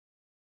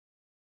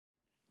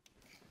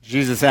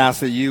Jesus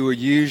asks that you would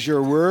use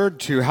your word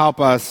to help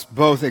us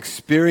both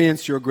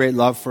experience your great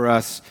love for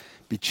us,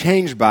 be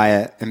changed by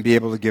it, and be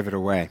able to give it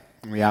away.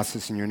 And we ask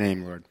this in your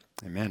name, Lord.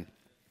 Amen.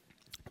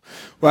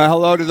 Well,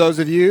 hello to those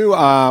of you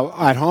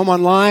at home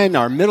online,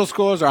 our middle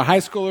schoolers, our high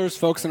schoolers,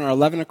 folks in our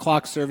 11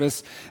 o'clock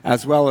service,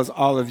 as well as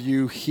all of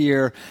you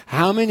here.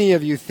 How many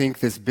of you think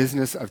this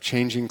business of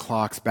changing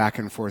clocks back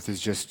and forth is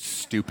just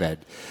stupid?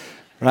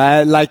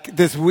 Right? Like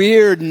this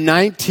weird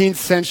 19th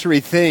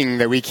century thing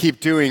that we keep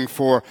doing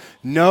for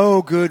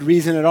no good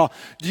reason at all.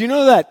 Do you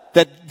know that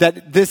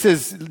this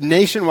is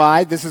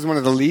nationwide? This is one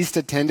of the least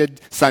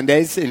attended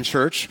Sundays in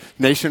church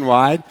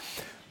nationwide.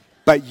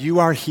 But you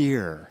are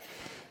here.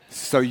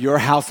 So your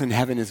house in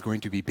heaven is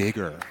going to be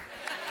bigger.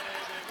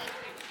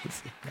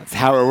 That's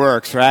how it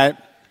works, right?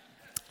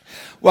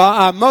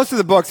 Well, most of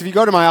the books, if you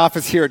go to my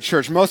office here at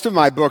church, most of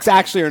my books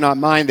actually are not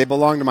mine. They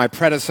belong to my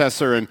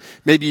predecessor and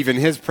maybe even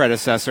his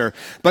predecessor.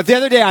 But the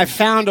other day I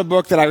found a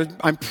book that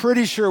I'm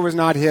pretty sure was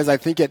not his. I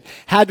think it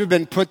had to have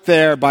been put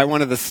there by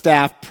one of the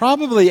staff,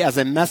 probably as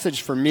a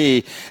message for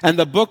me. And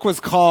the book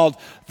was called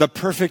The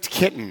Perfect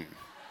Kitten: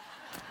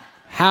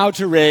 How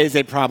to Raise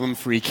a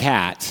Problem-Free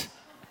Cat.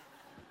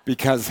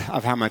 Because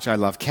of how much I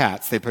love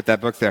cats, they put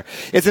that book there.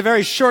 It's a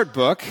very short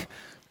book.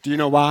 Do you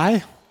know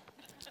why?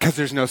 Because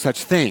there's no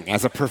such thing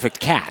as a perfect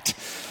cat,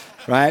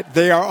 right?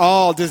 They are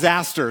all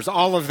disasters,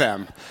 all of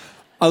them.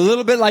 A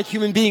little bit like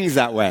human beings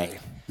that way.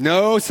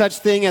 No such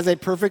thing as a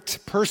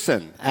perfect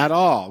person at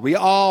all. We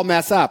all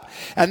mess up.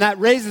 And that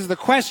raises the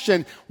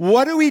question,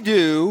 what do we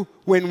do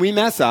when we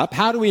mess up?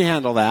 How do we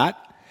handle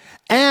that?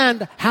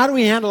 And how do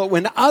we handle it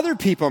when other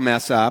people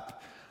mess up?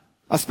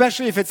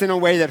 Especially if it's in a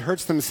way that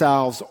hurts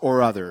themselves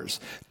or others.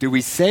 Do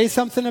we say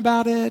something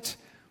about it,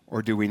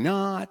 or do we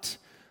not?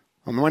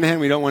 On the one hand,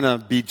 we don't want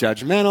to be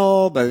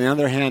judgmental, but on the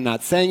other hand,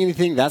 not saying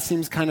anything, that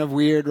seems kind of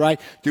weird, right?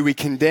 Do we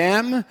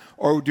condemn,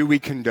 or do we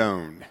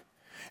condone?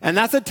 And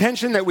that's a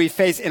tension that we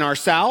face in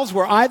ourselves,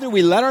 where either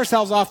we let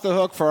ourselves off the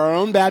hook for our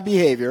own bad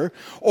behavior,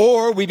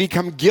 or we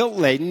become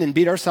guilt-laden and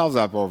beat ourselves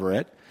up over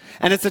it.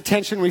 And it's a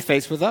tension we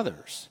face with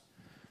others.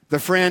 The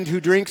friend who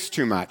drinks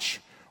too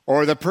much,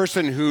 or the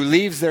person who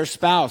leaves their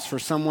spouse for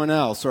someone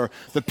else, or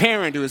the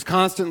parent who is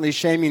constantly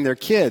shaming their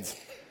kids.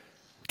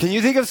 Can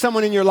you think of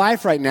someone in your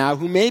life right now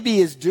who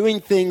maybe is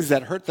doing things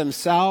that hurt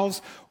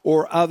themselves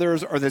or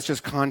others, or that's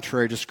just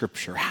contrary to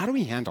Scripture? How do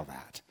we handle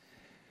that?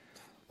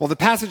 Well, the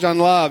passage on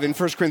love in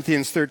 1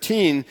 Corinthians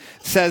 13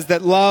 says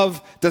that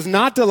love does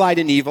not delight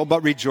in evil,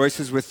 but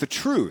rejoices with the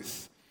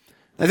truth.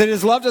 And that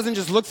his love doesn't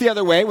just look the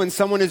other way when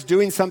someone is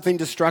doing something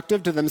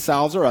destructive to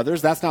themselves or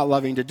others. That's not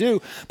loving to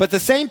do. But the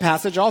same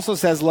passage also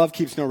says love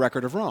keeps no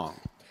record of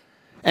wrong.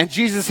 And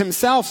Jesus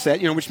himself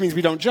said, which means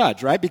we don't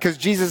judge, right? Because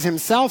Jesus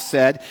himself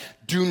said,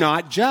 do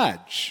not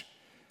judge.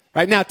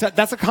 Right now,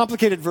 that's a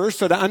complicated verse,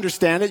 so to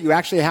understand it, you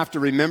actually have to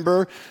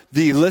remember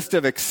the list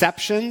of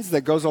exceptions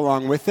that goes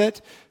along with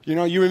it.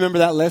 You remember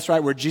that list,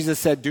 right, where Jesus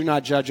said, do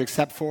not judge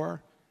except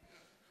for?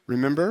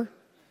 Remember?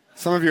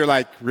 Some of you are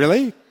like,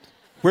 really?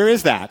 Where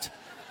is that?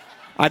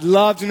 I'd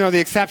love to know the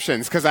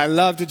exceptions because I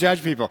love to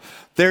judge people.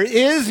 There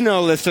is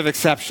no list of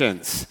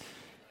exceptions.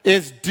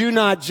 It's do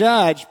not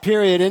judge,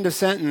 period, end of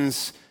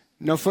sentence,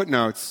 no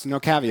footnotes, no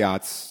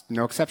caveats,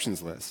 no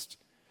exceptions list.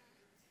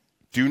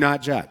 Do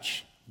not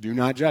judge. Do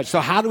not judge. So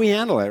how do we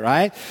handle it,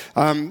 right?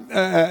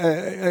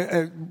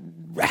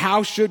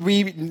 How should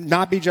we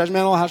not be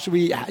judgmental?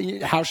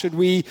 How should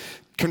we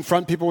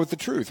confront people with the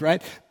truth,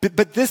 right?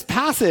 But this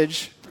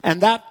passage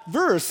and that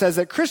verse says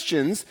that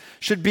Christians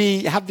should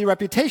have the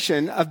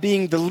reputation of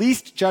being the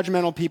least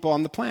judgmental people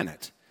on the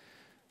planet.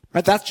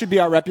 Right? That should be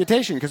our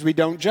reputation because we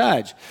don't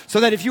judge. So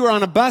that if you were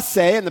on a bus,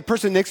 say, and the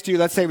person next to you,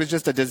 let's say, was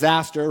just a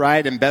disaster,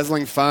 right?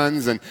 Embezzling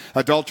funds and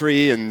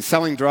adultery and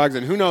selling drugs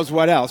and who knows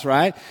what else,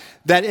 right?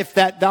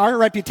 That our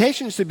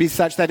reputation should be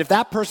such that if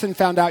that person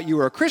found out you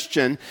were a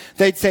Christian,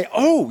 they'd say,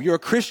 oh, you're a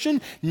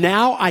Christian?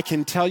 Now I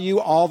can tell you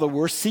all the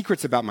worst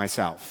secrets about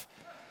myself.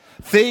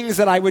 Things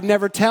that I would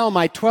never tell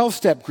my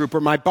 12-step group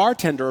or my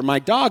bartender or my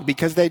dog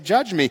because they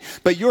judge me.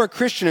 But you're a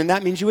Christian and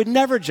that means you would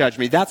never judge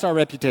me. That's our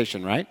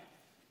reputation, right?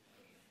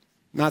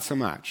 Not so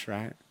much,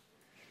 right?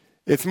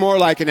 It's more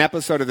like an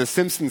episode of The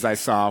Simpsons I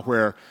saw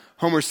where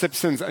Homer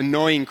Simpson's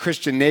annoying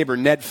Christian neighbor,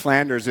 Ned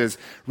Flanders, is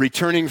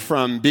returning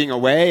from being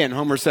away, and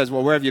Homer says,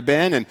 well, where have you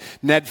been? And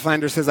Ned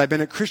Flanders says, I've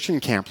been at Christian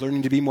camp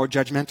learning to be more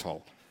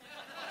judgmental.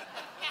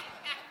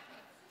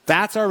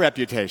 That's our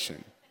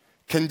reputation.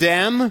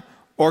 Condemn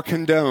or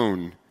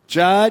condone.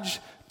 Judge,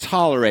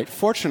 tolerate.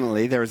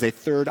 Fortunately, there is a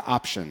third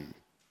option,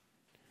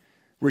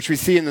 which we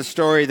see in the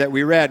story that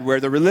we read, where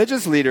the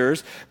religious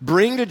leaders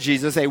bring to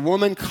Jesus a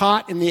woman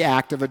caught in the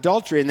act of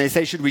adultery, and they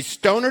say, should we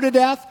stone her to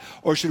death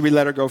or should we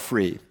let her go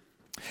free?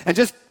 And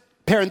just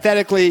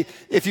parenthetically,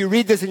 if you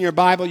read this in your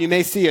Bible, you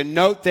may see a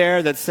note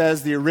there that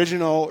says the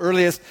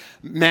earliest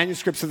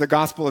manuscripts of the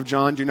Gospel of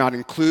John do not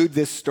include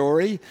this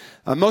story.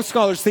 Most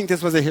scholars think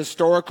this was a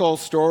historical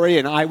story,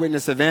 an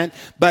eyewitness event,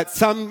 but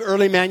some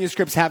early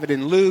manuscripts have it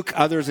in Luke,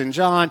 others in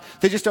John.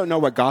 They just don't know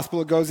what gospel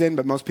it goes in,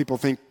 but most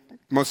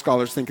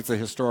scholars think it's a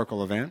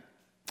historical event.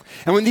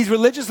 And when these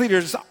religious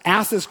leaders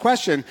asked this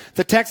question,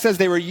 the text says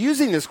they were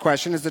using this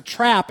question as a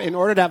trap in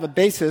order to have a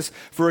basis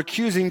for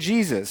accusing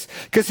Jesus.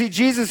 Because see,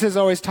 Jesus is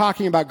always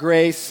talking about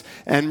grace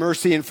and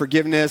mercy and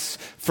forgiveness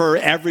for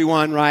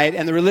everyone, right?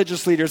 And the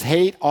religious leaders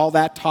hate all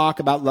that talk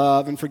about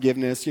love and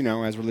forgiveness,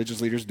 as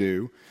religious leaders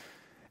do.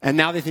 And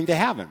now they think they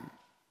have him.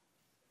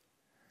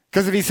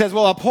 Because if he says,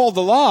 well, uphold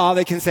the law,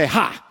 they can say,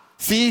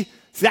 see,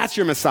 that's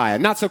your Messiah.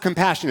 Not so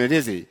compassionate,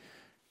 is he?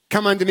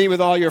 Come unto me with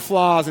all your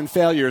flaws and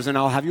failures, and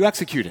I'll have you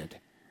executed.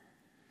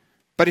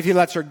 But if he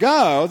lets her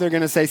go, they're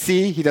going to say,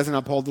 see, he doesn't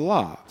uphold the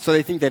law. So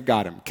they think they've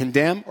got him.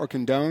 Condemn or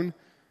condone,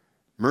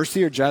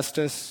 mercy or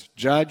justice,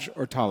 judge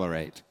or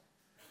tolerate.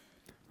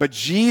 But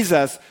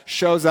Jesus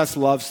shows us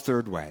love's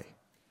third way.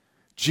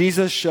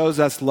 Jesus shows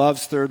us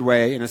love's third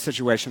way in a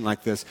situation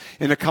like this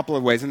in a couple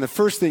of ways. And the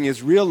first thing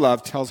is real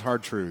love tells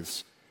hard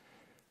truths.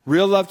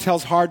 Real love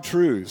tells hard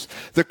truths.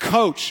 The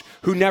coach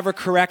who never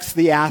corrects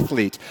the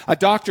athlete. A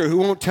doctor who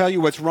won't tell you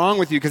what's wrong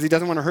with you because he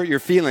doesn't want to hurt your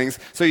feelings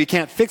so you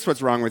can't fix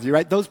what's wrong with you,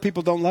 right? Those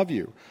people don't love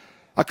you.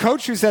 A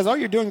coach who says, oh,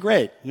 you're doing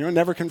great,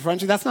 never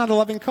confronts you. That's not a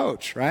loving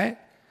coach, right?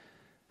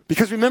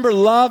 Because remember,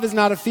 love is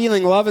not a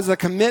feeling. Love is a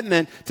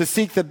commitment to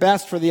seek the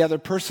best for the other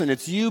person.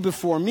 It's you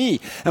before me.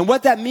 And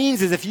what that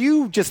means is if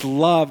you just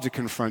love to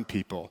confront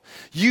people,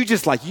 you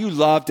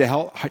love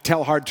to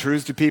tell hard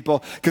truths to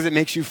people because it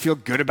makes you feel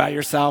good about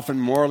yourself and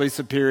morally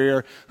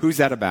superior. Who's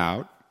that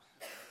about?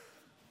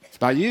 It's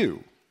about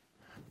you.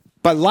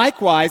 But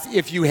likewise,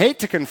 if you hate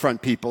to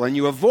confront people and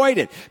you avoid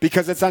it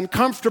because it's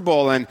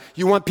uncomfortable and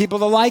you want people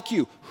to like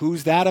you,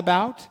 who's that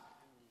about?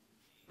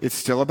 It's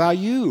still about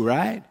you,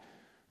 right?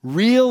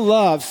 Real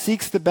love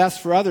seeks the best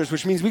for others,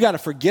 which means we got to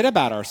forget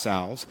about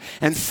ourselves.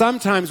 And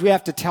sometimes we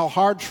have to tell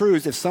hard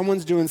truths if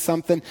someone's doing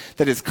something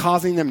that is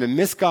causing them to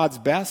miss God's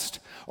best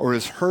or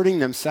is hurting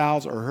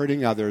themselves or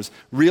hurting others.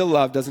 Real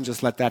love doesn't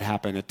just let that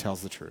happen. It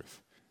tells the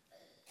truth.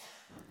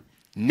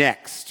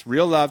 Next,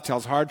 real love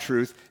tells hard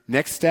truth.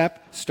 Next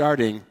step,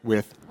 starting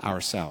with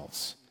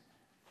ourselves.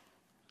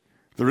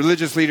 The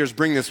religious leaders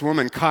bring this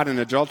woman caught in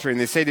adultery,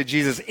 and they say to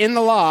Jesus, in the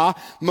law,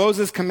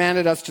 Moses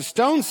commanded us to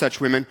stone such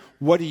women.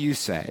 What do you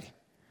say?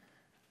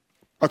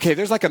 Okay,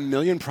 there's like a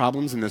million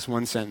problems in this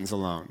one sentence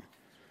alone.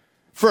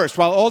 First,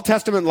 while Old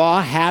Testament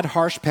law had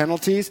harsh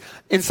penalties,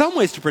 in some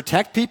ways to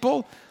protect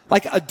people,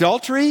 like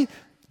adultery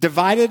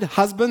divided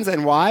husbands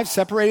and wives,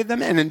 separated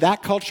them, and in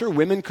that culture,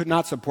 women could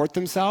not support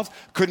themselves,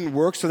 couldn't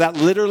work, so that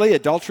literally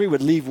adultery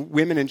would leave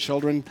women and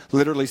children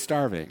literally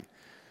starving.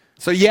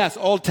 So yes,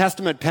 Old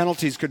Testament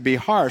penalties could be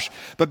harsh,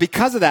 but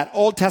because of that,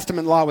 Old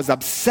Testament law was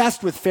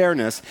obsessed with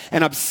fairness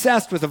and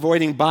obsessed with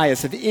avoiding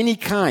bias of any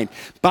kind.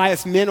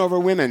 Bias men over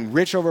women,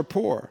 rich over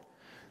poor.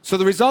 So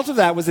the result of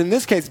that was, in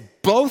this case,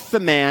 both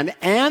the man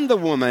and the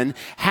woman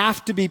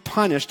have to be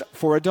punished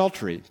for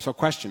adultery. So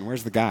question,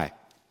 where's the guy?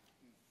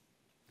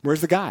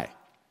 Where's the guy?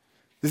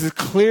 This is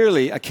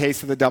clearly a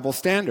case of the double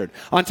standard.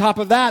 On top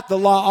of that, the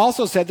law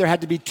also said there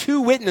had to be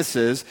two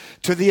witnesses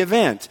to the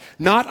event.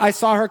 Not, I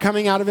saw her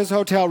coming out of his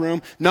hotel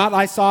room. Not,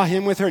 I saw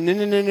him with her.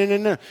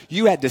 No.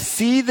 You had to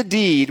see the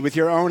deed with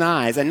your own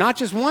eyes. And not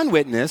just one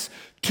witness,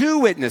 two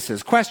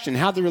witnesses. Question,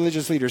 how'd the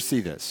religious leaders see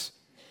this?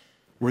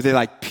 Were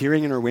they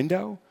peering in her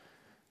window?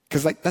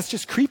 Because that's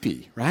just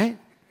creepy, right?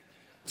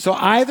 So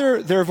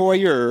either they're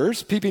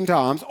voyeurs, peeping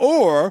toms,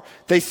 or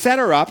they set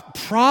her up,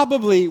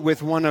 probably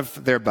with one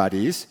of their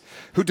buddies,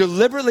 who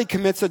deliberately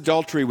commits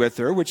adultery with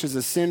her, which is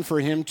a sin for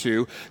him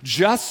too,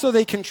 just so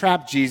they can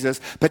trap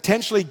Jesus,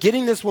 potentially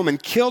getting this woman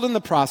killed in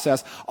the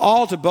process,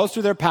 all to boast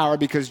of their power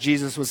because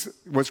Jesus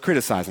was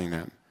criticizing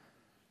them.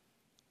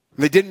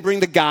 They didn't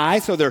bring the guy,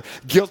 so they're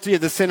guilty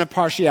of the sin of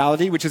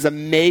partiality, which is a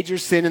major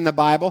sin in the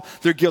Bible.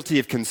 They're guilty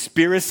of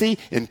conspiracy,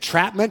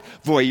 entrapment,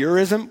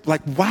 voyeurism.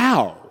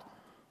 Wow.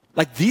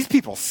 These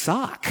people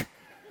suck,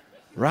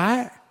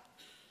 right?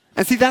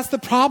 And see, that's the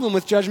problem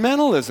with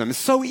judgmentalism. It's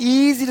so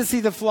easy to see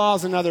the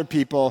flaws in other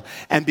people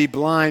and be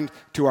blind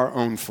to our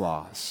own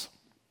flaws.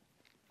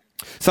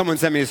 Someone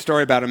sent me a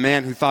story about a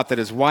man who thought that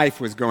his wife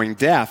was going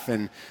deaf,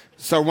 and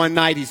so one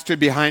night he stood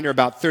behind her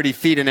about 30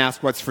 feet and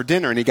asked, what's for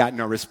dinner? And he got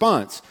no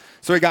response.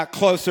 So he got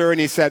closer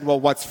and he said, well,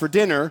 what's for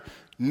dinner?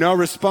 No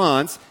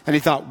response. And he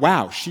thought,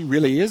 wow, she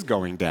really is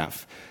going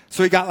deaf.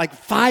 So he got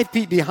 5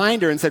 feet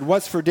behind her and said,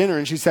 what's for dinner?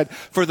 And she said,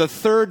 for the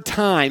third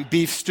time,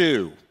 beef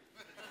stew.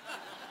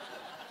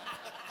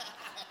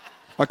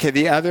 Okay,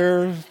 the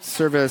other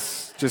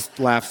service just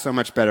laughed so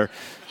much better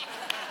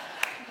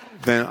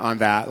than on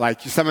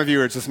that. Some of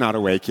you are just not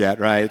awake yet,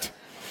 right?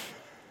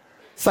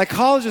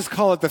 Psychologists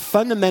call it the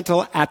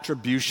fundamental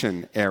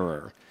attribution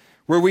error,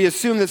 where we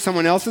assume that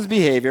someone else's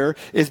behavior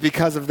is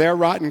because of their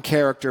rotten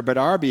character, but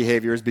our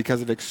behavior is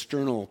because of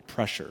external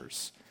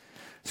pressures.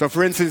 So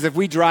for instance, if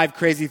we drive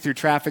crazy through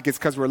traffic, it's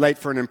because we're late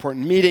for an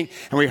important meeting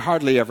and we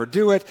hardly ever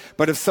do it.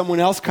 But if someone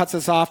else cuts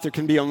us off, there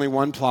can be only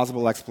one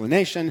plausible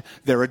explanation.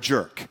 They're a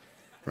jerk,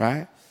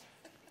 right?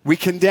 We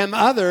condemn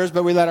others,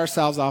 but we let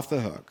ourselves off the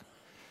hook.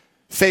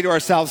 Say to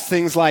ourselves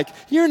things like,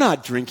 you're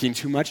not drinking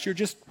too much, you're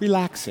just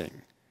relaxing.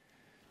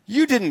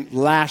 You didn't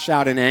lash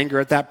out in anger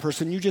at that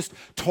person, you just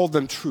told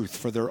them truth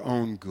for their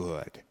own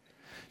good.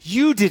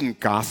 You didn't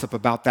gossip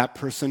about that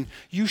person.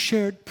 You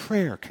shared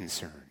prayer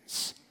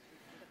concerns.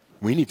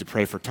 We need to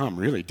pray for Tom.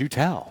 Really, do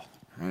tell.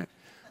 Right?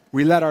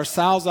 We let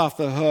ourselves off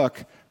the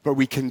hook, but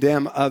we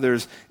condemn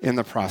others in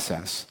the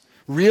process.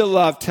 Real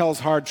love tells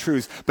hard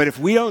truths, but if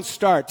we don't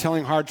start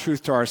telling hard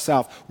truth to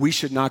ourselves, we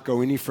should not go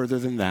any further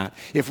than that.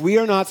 If we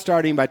are not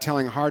starting by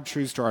telling hard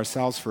truths to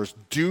ourselves first,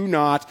 do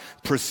not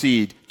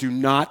proceed. Do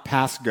not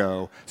pass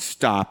go.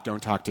 Stop.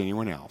 Don't talk to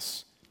anyone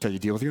else until you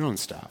deal with your own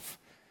stuff.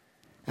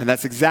 And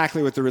that's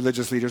exactly what the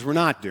religious leaders were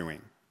not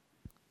doing.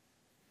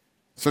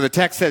 So the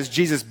text says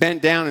Jesus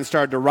bent down and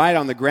started to write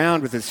on the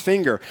ground with his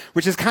finger,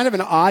 which is kind of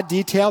an odd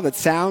detail that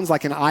sounds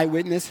like an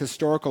eyewitness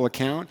historical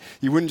account.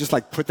 You wouldn't just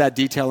put that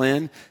detail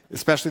in,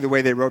 especially the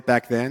way they wrote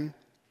back then.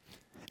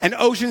 And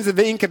oceans of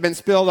ink have been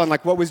spilled on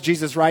what was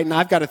Jesus writing.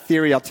 I've got a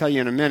theory I'll tell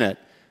you in a minute.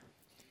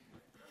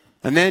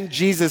 And then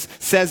Jesus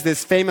says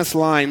this famous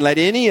line, let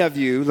any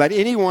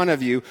one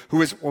of you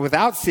who is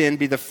without sin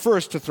be the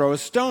first to throw a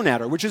stone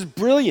at her, which is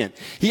brilliant.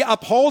 He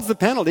upholds the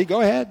penalty.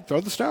 Go ahead,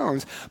 throw the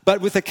stones,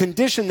 but with a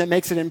condition that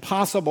makes it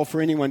impossible for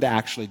anyone to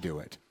actually do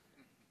it.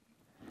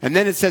 And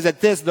then it says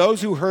at this,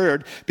 those who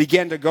heard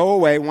began to go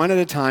away one at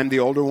a time, the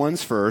older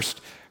ones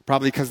first,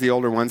 probably because the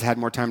older ones had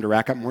more time to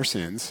rack up more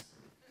sins.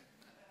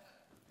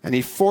 And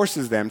he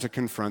forces them to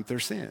confront their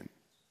sin.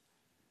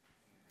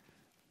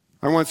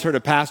 I once heard a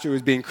pastor who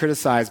was being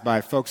criticized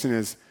by folks in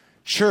his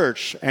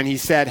church, and he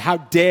said, how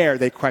dare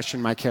they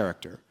question my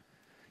character?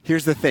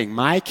 Here's the thing,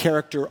 my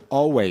character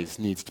always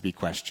needs to be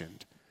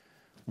questioned.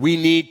 We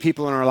need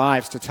people in our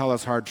lives to tell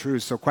us hard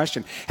truths. So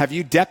question, have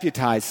you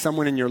deputized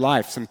someone in your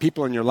life, some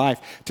people in your life,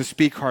 to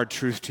speak hard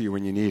truth to you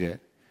when you need it?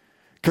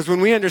 Because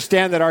when we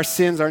understand that our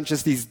sins aren't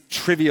just these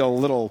trivial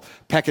little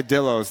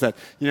peccadillos, that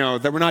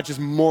we're not just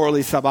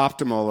morally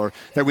suboptimal, or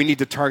that we need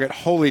to target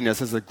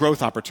holiness as a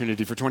growth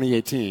opportunity for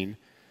 2018,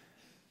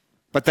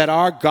 but that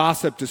our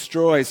gossip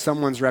destroys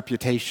someone's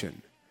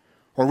reputation.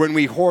 Or when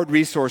we hoard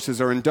resources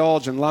or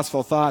indulge in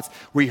lustful thoughts,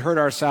 we hurt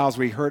ourselves,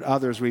 we hurt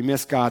others, we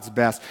miss God's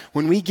best.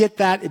 When we get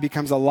that, it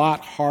becomes a lot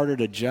harder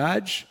to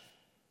judge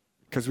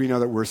because we know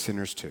that we're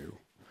sinners too.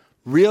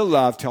 Real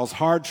love tells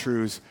hard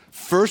truths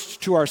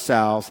first to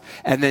ourselves,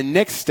 and then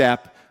next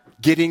step,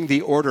 getting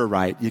the order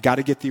right. You got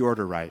to get the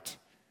order right.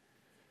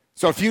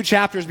 So a few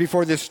chapters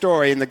before this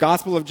story, in the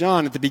Gospel of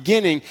John, at the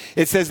beginning,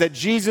 it says that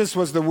Jesus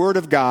was the Word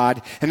of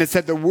God, and it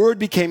said the Word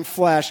became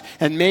flesh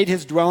and made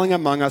his dwelling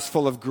among us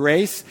full of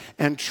grace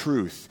and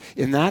truth.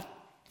 In that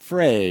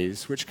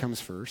phrase, which comes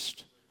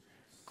first?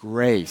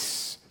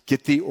 Grace.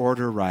 Get the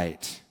order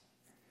right.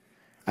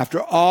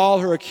 After all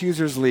her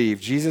accusers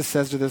leave, Jesus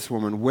says to this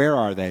woman, where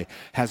are they?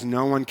 Has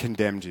no one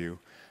condemned you?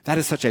 That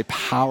is such a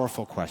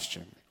powerful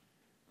question.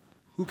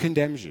 Who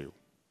condemns you?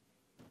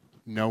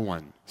 No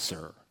one,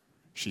 sir.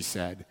 She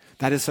said.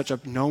 That is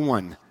no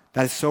one.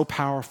 That is so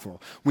powerful.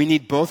 We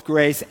need both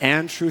grace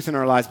and truth in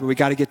our lives, but we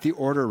got to get the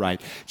order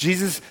right.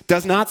 Jesus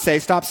does not say,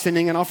 stop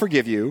sinning and I'll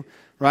forgive you,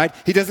 right?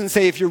 He doesn't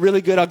say, if you're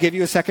really good, I'll give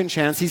you a second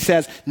chance. He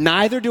says,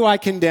 neither do I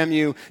condemn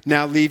you.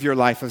 Now leave your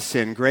life of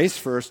sin. Grace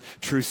first,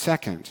 truth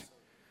second.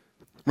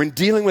 When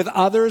dealing with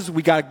others,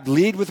 we got to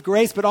lead with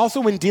grace, but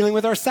also when dealing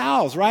with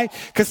ourselves, right?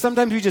 Because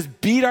sometimes we just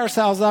beat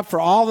ourselves up for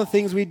all the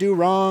things we do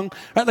wrong.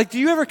 Right? Do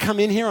you ever come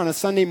in here on a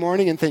Sunday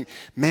morning and think,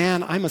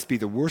 man, I must be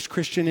the worst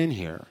Christian in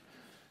here?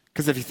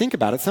 Because if you think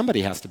about it,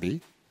 somebody has to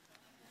be.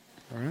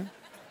 All right?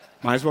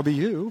 Might as well be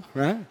you,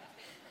 right?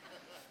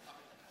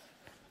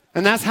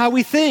 And that's how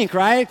we think,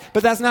 right?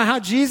 But that's not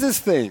how Jesus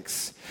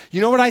thinks.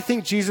 You know what I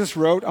think Jesus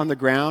wrote on the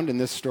ground in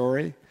this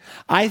story?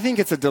 I think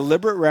it's a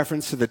deliberate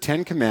reference to the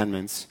 10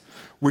 Commandments,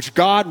 which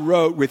God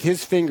wrote with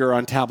his finger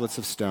on tablets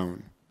of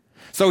stone.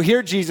 So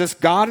here Jesus,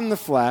 God in the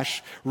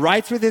flesh,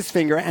 writes with his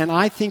finger, and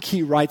I think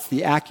he writes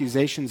the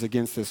accusations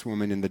against this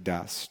woman in the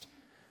dust.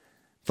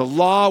 The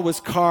law was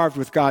carved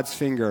with God's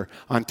finger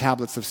on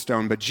tablets of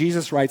stone, but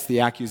Jesus writes the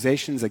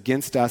accusations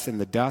against us in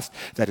the dust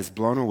that is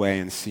blown away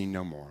and seen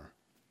no more.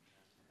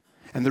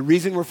 And the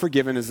reason we're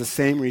forgiven is the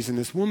same reason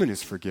this woman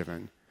is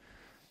forgiven.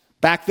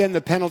 Back then, the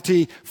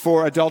penalty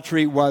for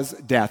adultery was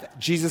death.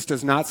 Jesus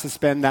does not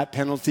suspend that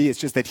penalty. It's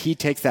just that he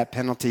takes that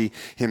penalty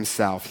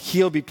himself.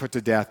 He'll be put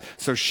to death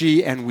so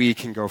she and we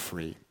can go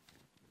free.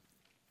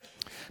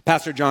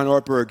 Pastor John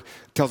Ortberg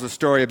tells a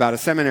story about a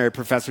seminary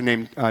professor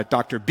named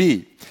Dr.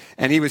 B.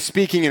 And he was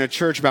speaking in a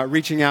church about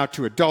reaching out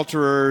to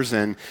adulterers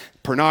and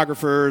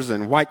pornographers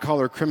and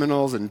white-collar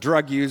criminals and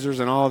drug users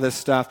and all of this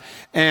stuff.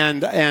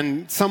 And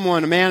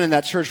a man in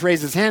that church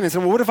raised his hand and said,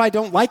 well, what if I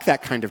don't like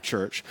that kind of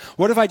church?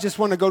 What if I just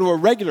want to go to a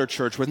regular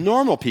church with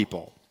normal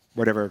people?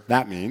 Whatever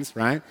that means,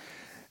 right?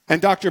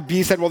 And Dr.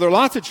 B said, well, there are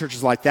lots of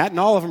churches like that, and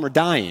all of them are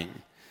dying.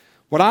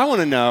 What I want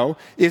to know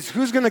is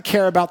who's going to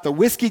care about the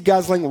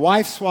whiskey-guzzling,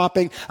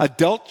 wife-swapping,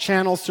 adult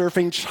channel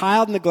surfing,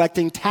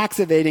 child-neglecting,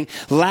 tax-evading,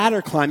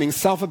 ladder-climbing,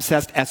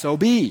 self-obsessed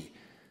SOB.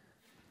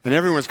 And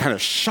everyone was kind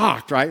of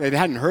shocked, right? They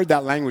hadn't heard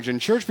that language in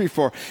church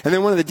before. And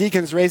then one of the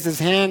deacons raised his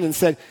hand and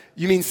said,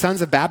 you mean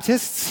Sons of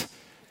Baptists?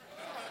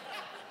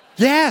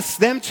 Yes,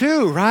 them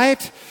too,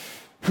 right?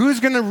 Who's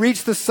going to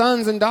reach the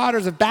sons and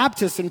daughters of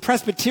Baptists and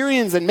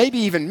Presbyterians and maybe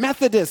even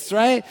Methodists,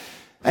 right?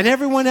 And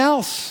everyone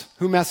else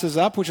who messes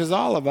up, which is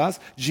all of us,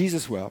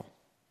 Jesus will.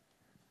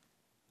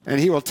 And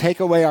he will take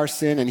away our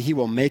sin and he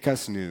will make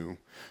us new.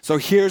 So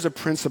here's a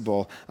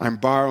principle I'm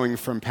borrowing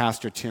from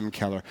Pastor Tim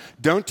Keller.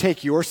 Don't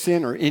take your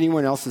sin or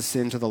anyone else's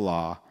sin to the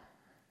law.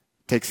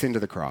 Take sin to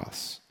the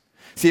cross.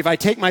 See, if I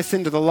take my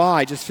sin to the law,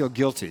 I just feel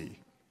guilty.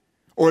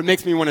 Or it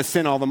makes me want to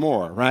sin all the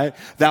more, right?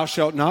 Thou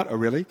shalt not. Oh,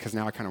 really? Because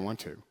now I kind of want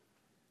to.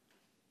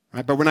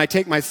 Right? But when I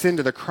take my sin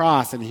to the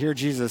cross and hear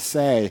Jesus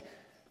say,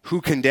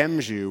 who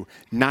condemns you?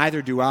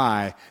 Neither do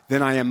I.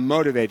 Then I am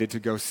motivated to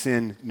go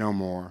sin no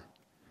more.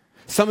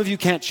 Some of you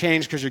can't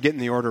change because you're getting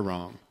the order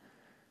wrong.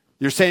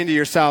 You're saying to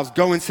yourselves,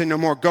 go and sin no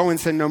more, go and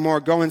sin no more,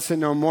 go and sin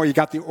no more. You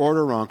got the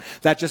order wrong.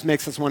 That just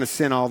makes us want to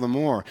sin all the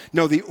more.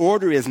 No, the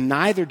order is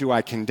neither do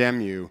I condemn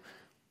you,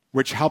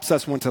 which helps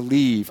us want to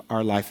leave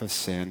our life of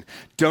sin.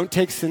 Don't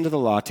take sin to the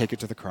law, take it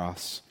to the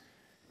cross.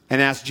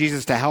 And ask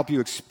Jesus to help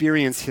you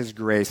experience his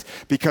grace.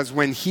 Because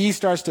when he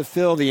starts to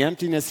fill the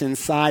emptiness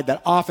inside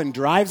that often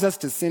drives us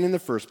to sin in the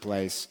first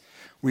place,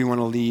 we want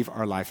to leave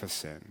our life of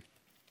sin.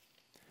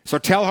 So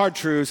tell hard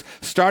truths,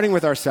 starting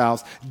with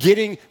ourselves,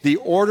 getting the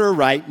order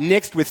right,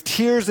 mixed with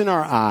tears in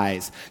our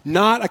eyes,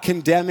 not a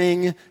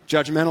condemning,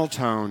 judgmental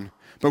tone,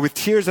 but with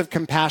tears of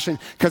compassion,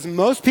 because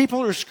most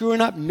people who are screwing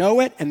up know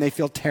it and they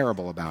feel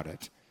terrible about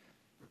it.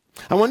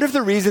 I wonder if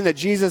the reason that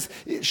Jesus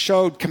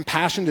showed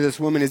compassion to this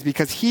woman is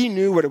because he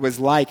knew what it was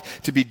like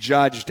to be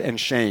judged and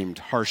shamed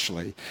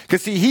harshly.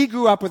 Because see, he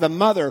grew up with a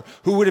mother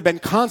who would have been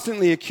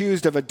constantly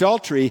accused of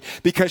adultery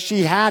because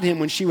she had him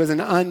when she was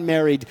an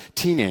unmarried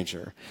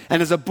teenager.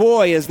 And as a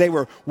boy, as they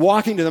were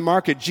walking to the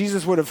market,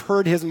 Jesus would have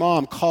heard his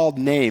mom called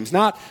names,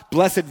 not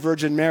Blessed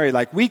Virgin Mary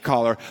like we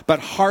call her, but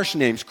harsh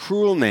names,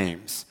 cruel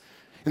names.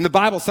 In the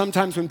Bible,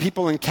 sometimes when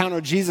people encounter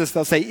Jesus,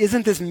 they'll say,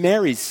 isn't this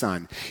Mary's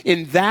son?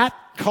 In that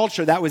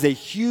culture, that was a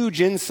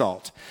huge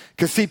insult.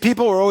 Because see,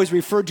 people were always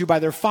referred to by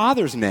their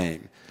father's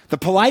name. The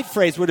polite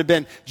phrase would have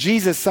been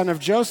Jesus, son of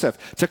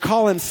Joseph. To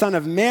call him son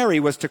of Mary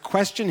was to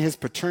question his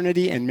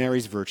paternity and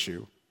Mary's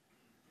virtue.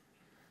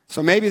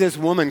 So maybe this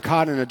woman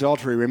caught in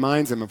adultery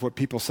reminds him of what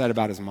people said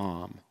about his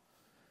mom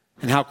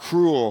and how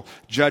cruel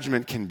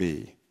judgment can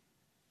be.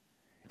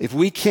 If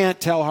we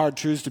can't tell hard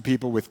truths to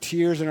people with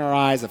tears in our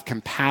eyes of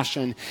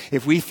compassion,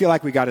 if we feel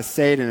like we got to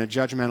say it in a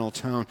judgmental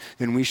tone,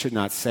 then we should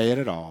not say it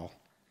at all.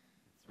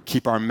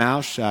 Keep our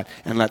mouth shut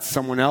and let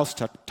someone else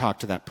talk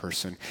to that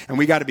person. And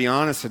we got to be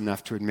honest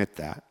enough to admit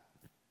that.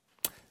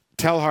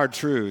 Tell hard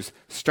truths,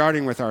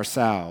 starting with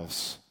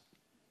ourselves.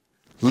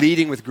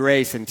 Leading with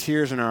grace and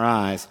tears in our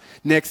eyes.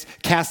 Next,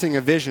 casting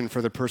a vision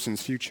for the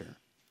person's future.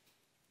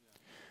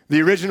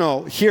 The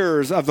original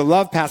hearers of the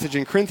love passage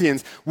in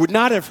Corinthians would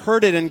not have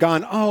heard it and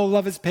gone, oh,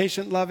 love is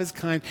patient, love is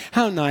kind.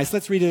 How nice.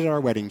 Let's read it at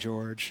our wedding,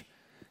 George.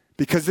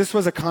 Because this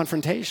was a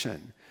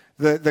confrontation.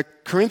 The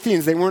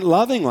Corinthians, they weren't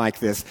loving like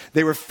this.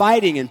 They were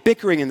fighting and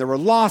bickering, and there were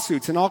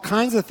lawsuits and all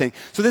kinds of things.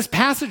 So this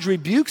passage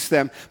rebukes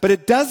them, but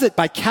it does it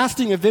by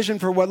casting a vision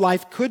for what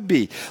life could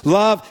be.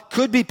 Love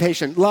could be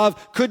patient.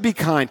 Love could be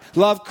kind.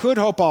 Love could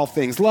hope all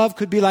things. Love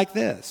could be like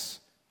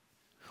this.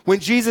 When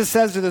Jesus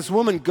says to this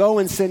woman, go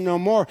and sin no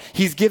more,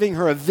 he's giving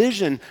her a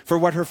vision for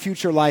what her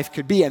future life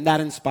could be, and that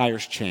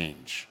inspires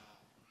change.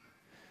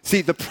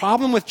 See, the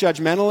problem with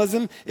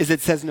judgmentalism is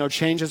it says no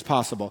change is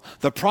possible.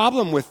 The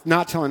problem with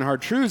not telling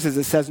hard truths is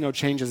it says no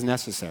change is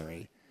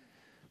necessary.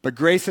 But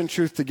grace and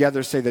truth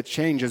together say that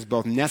change is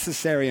both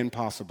necessary and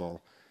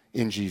possible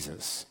in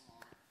Jesus.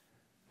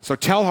 So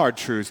tell hard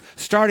truths,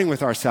 starting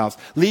with ourselves,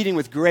 leading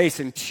with grace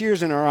and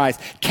tears in our eyes,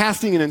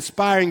 casting an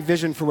inspiring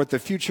vision for what the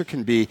future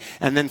can be,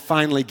 and then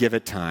finally give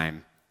it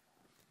time.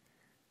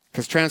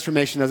 Because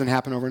transformation doesn't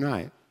happen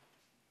overnight.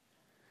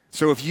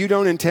 So if you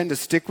don't intend to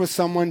stick with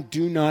someone,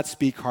 do not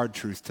speak hard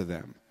truth to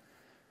them.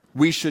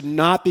 We should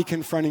not be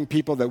confronting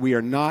people that we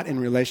are not in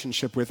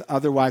relationship with.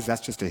 Otherwise,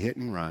 that's just a hit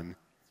and run.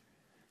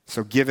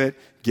 So give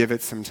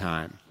it some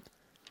time.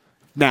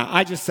 Now,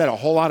 I just said a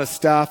whole lot of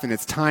stuff, and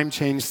it's time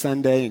change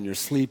Sunday, and you're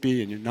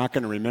sleepy, and you're not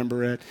going to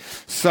remember it.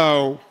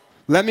 So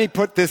let me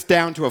put this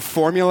down to a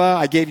formula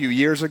I gave you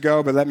years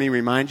ago, but let me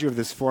remind you of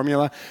this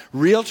formula.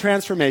 Real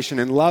transformation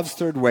in love's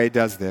third way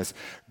does this.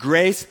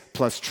 Grace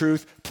plus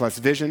truth plus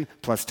vision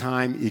plus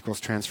time equals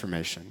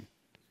transformation.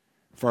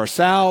 For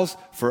ourselves,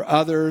 for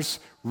others,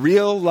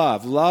 real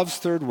love, love's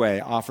third way,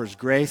 offers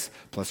grace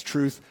plus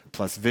truth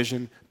plus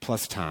vision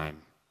plus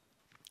time.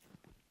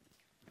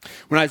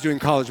 When I was doing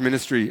college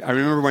ministry, I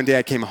remember one day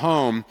I came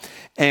home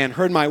and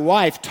heard my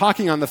wife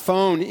talking on the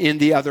phone in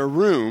the other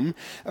room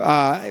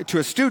to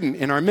a student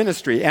in our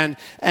ministry. And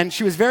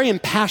she was very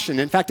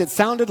impassioned. In fact, it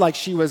sounded like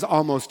she was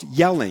almost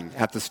yelling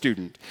at the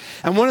student.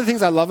 And one of the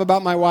things I love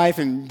about my wife,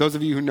 and those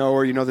of you who know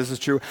her, you know this is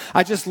true,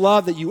 I just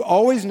love that you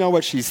always know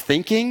what she's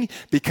thinking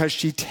because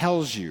she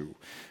tells you.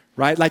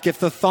 Right? Like if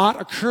the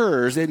thought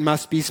occurs, it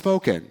must be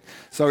spoken.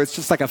 So it's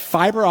just like a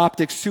fiber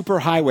optic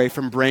superhighway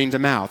from brain to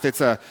mouth.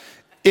 It's a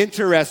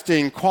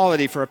interesting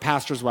quality for a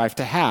pastor's wife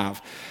to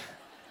have.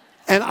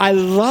 And I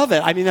love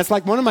it. I mean, that's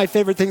like one of my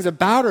favorite things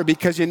about her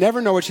because you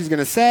never know what she's going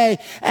to say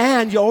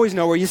and you always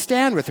know where you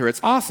stand with her. It's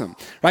awesome,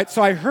 right?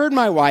 So I heard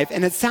my wife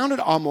and it sounded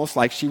almost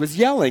like she was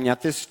yelling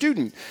at this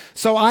student.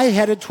 So I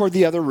headed toward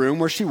the other room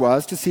where she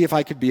was to see if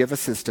I could be of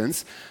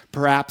assistance,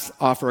 perhaps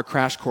offer a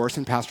crash course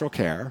in pastoral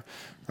care,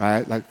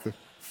 right? Like the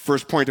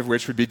first point of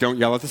which would be don't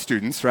yell at the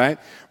students, right?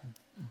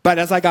 But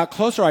as I got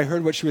closer, I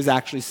heard what she was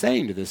actually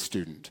saying to this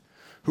student,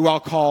 who I'll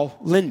call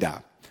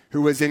Linda,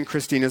 who was in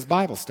Christina's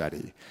Bible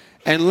study.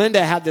 And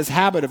Linda had this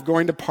habit of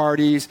going to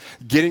parties,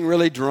 getting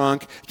really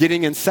drunk,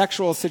 getting in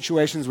sexual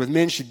situations with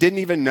men she didn't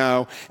even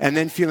know, and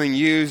then feeling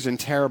used and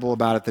terrible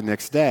about it the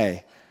next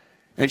day.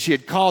 And she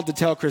had called to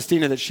tell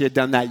Christina that she had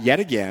done that yet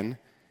again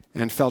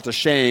and felt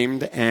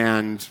ashamed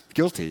and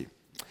guilty.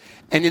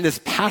 And in this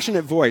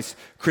passionate voice,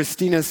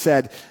 Christina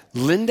said,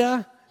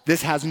 "Linda,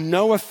 this has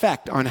no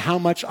effect on how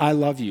much I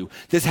love you.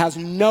 This has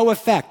no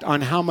effect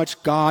on how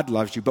much God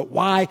loves you. But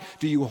why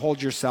do you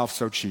hold yourself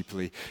so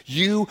cheaply?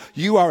 You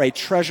are a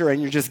treasure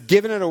and you're just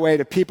giving it away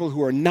to people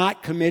who are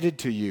not committed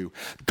to you.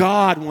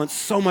 God wants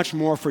so much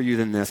more for you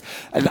than this.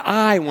 And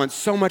I want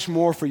so much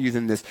more for you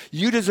than this.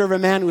 You deserve a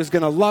man who is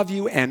going to love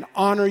you and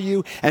honor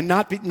you and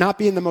not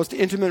be in the most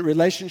intimate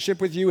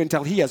relationship with you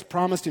until he has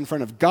promised in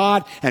front of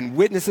God and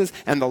witnesses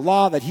and the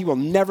law that he will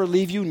never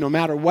leave you no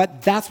matter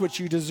what. That's what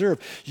you deserve.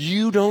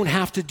 You don't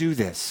have to do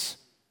this."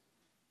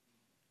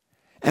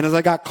 And as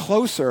I got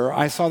closer,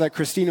 I saw that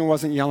Christina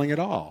wasn't yelling at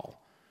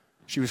all.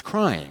 She was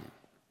crying.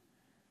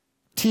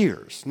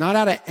 Tears, not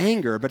out of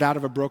anger, but out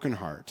of a broken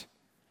heart.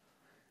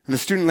 And the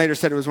student later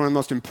said it was one of the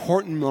most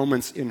important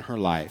moments in her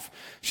life.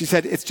 She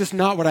said, "It's just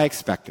not what I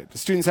expected." The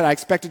student said, "I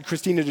expected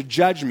Christina to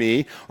judge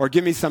me or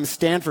give me some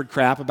Stanford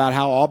crap about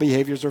how all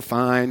behaviors are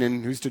fine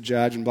and who's to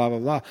judge and blah, blah,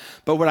 blah.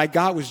 But what I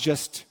got was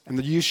just," and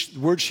the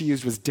word she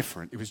used was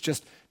different. It was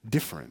just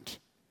different.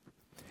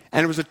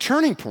 And it was a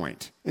turning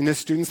point in this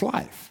student's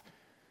life.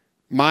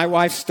 My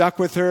wife stuck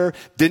with her,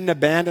 didn't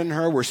abandon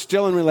her. We're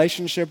still in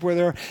relationship with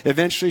her.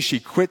 Eventually, she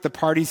quit the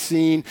party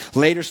scene,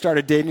 later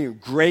started dating a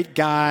great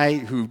guy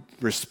who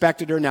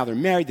respected her. Now they're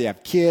married, they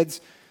have kids.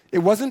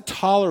 It wasn't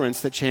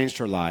tolerance that changed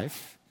her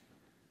life,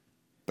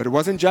 but it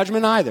wasn't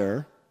judgment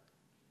either.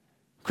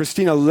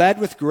 Christina led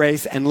with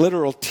grace and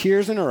literal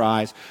tears in her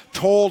eyes,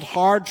 told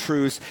hard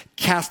truths,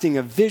 casting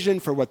a vision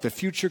for what the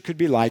future could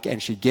be like,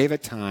 and she gave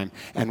it time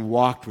and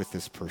walked with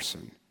this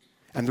person.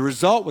 And the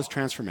result was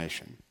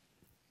transformation.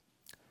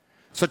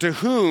 So to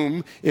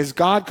whom is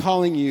God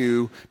calling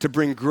you to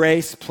bring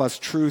grace plus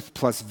truth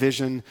plus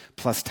vision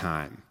plus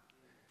time?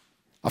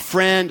 A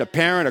friend, a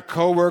parent, a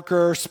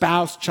coworker,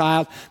 spouse,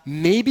 child?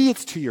 Maybe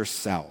it's to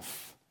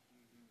yourself.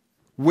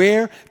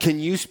 Where can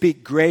you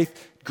speak grace,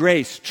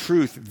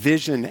 truth,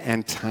 vision,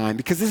 and time?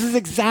 Because this is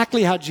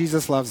exactly how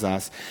Jesus loves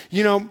us.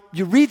 You know,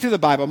 you read through the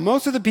Bible,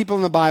 most of the people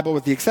in the Bible,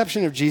 with the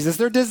exception of Jesus,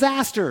 they're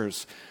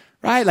disasters,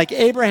 right? Like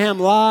Abraham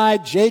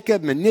lied,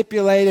 Jacob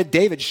manipulated,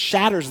 David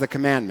shatters the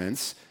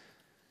commandments.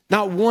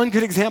 Not one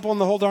good example in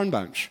the whole darn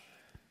bunch.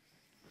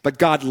 But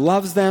God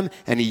loves them,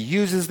 and he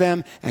uses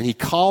them, and he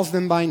calls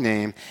them by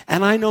name.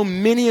 And I know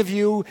many of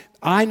you,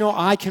 I know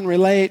I can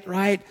relate,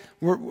 right?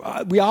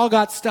 We all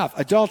got stuff.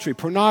 Adultery,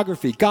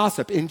 pornography,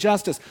 gossip,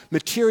 injustice,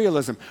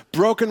 materialism,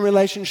 broken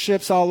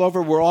relationships all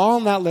over. We're all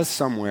on that list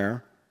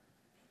somewhere.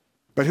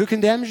 But who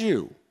condemns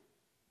you?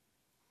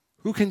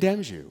 Who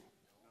condemns you?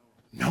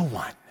 No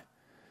one.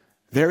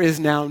 There is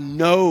now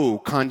no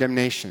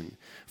condemnation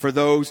for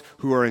those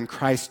who are in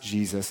Christ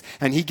Jesus.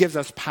 And he gives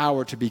us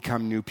power to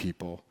become new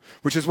people,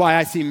 which is why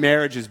I see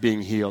marriages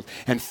being healed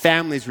and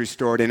families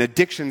restored and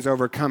addictions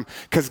overcome,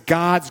 because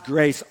God's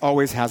grace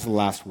always has the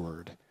last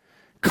word.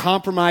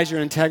 Compromise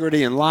your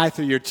integrity and lie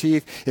through your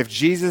teeth. If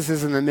Jesus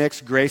is in the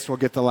mix, grace will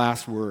get the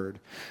last word.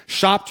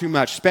 Shop too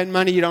much, spend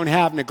money you don't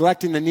have,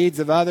 neglecting the needs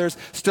of others.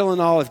 Still in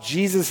all, if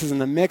Jesus is in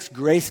the mix,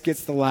 grace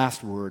gets the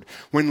last word.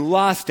 When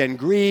lust and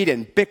greed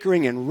and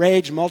bickering and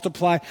rage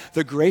multiply,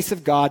 the grace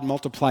of God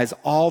multiplies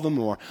all the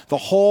more. The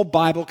whole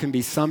Bible can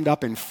be summed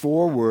up in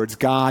 4 words: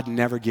 God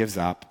never gives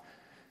up.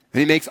 And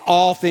he makes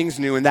all things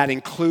new, and that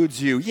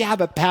includes you. Yeah,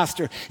 but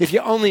Pastor, if you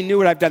only knew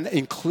what I've done,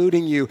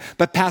 including you.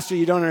 But Pastor,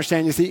 you don't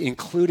understand, you see,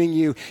 including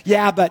you.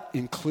 Yeah, but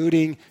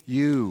including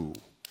you.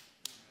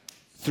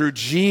 Through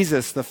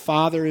Jesus, the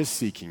Father is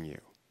seeking you.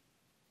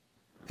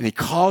 And he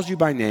calls you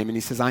by name, and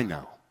he says, I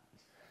know.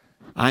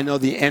 I know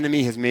the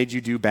enemy has made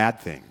you do bad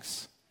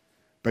things.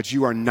 But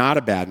you are not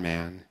a bad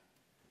man.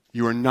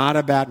 You are not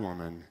a bad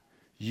woman.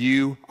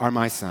 You are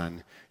my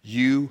son.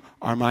 You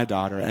are my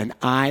daughter, and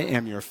I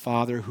am your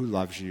Father who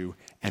loves you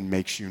and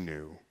makes you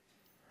new.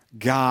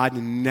 God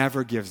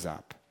never gives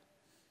up.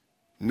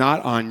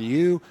 Not on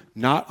you,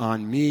 not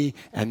on me,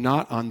 and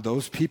not on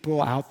those people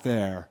out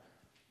there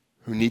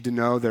who need to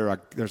know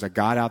there's a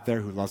God out there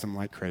who loves them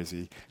like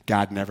crazy.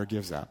 God never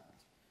gives up.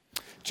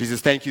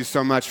 Jesus, thank you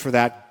so much for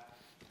that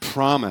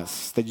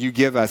promise that you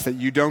give us, that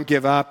you don't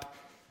give up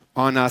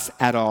on us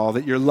at all,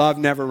 that your love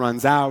never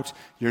runs out,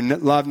 your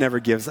love never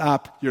gives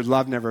up, your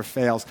love never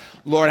fails.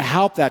 Lord,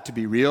 help that to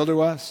be real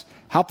to us.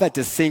 Help that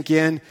to sink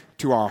in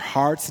to our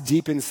hearts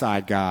deep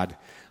inside, God.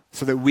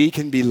 so that we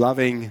can be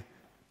loving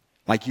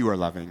like you are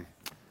loving.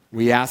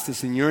 We ask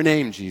this in your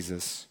name,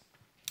 Jesus.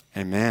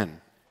 Amen.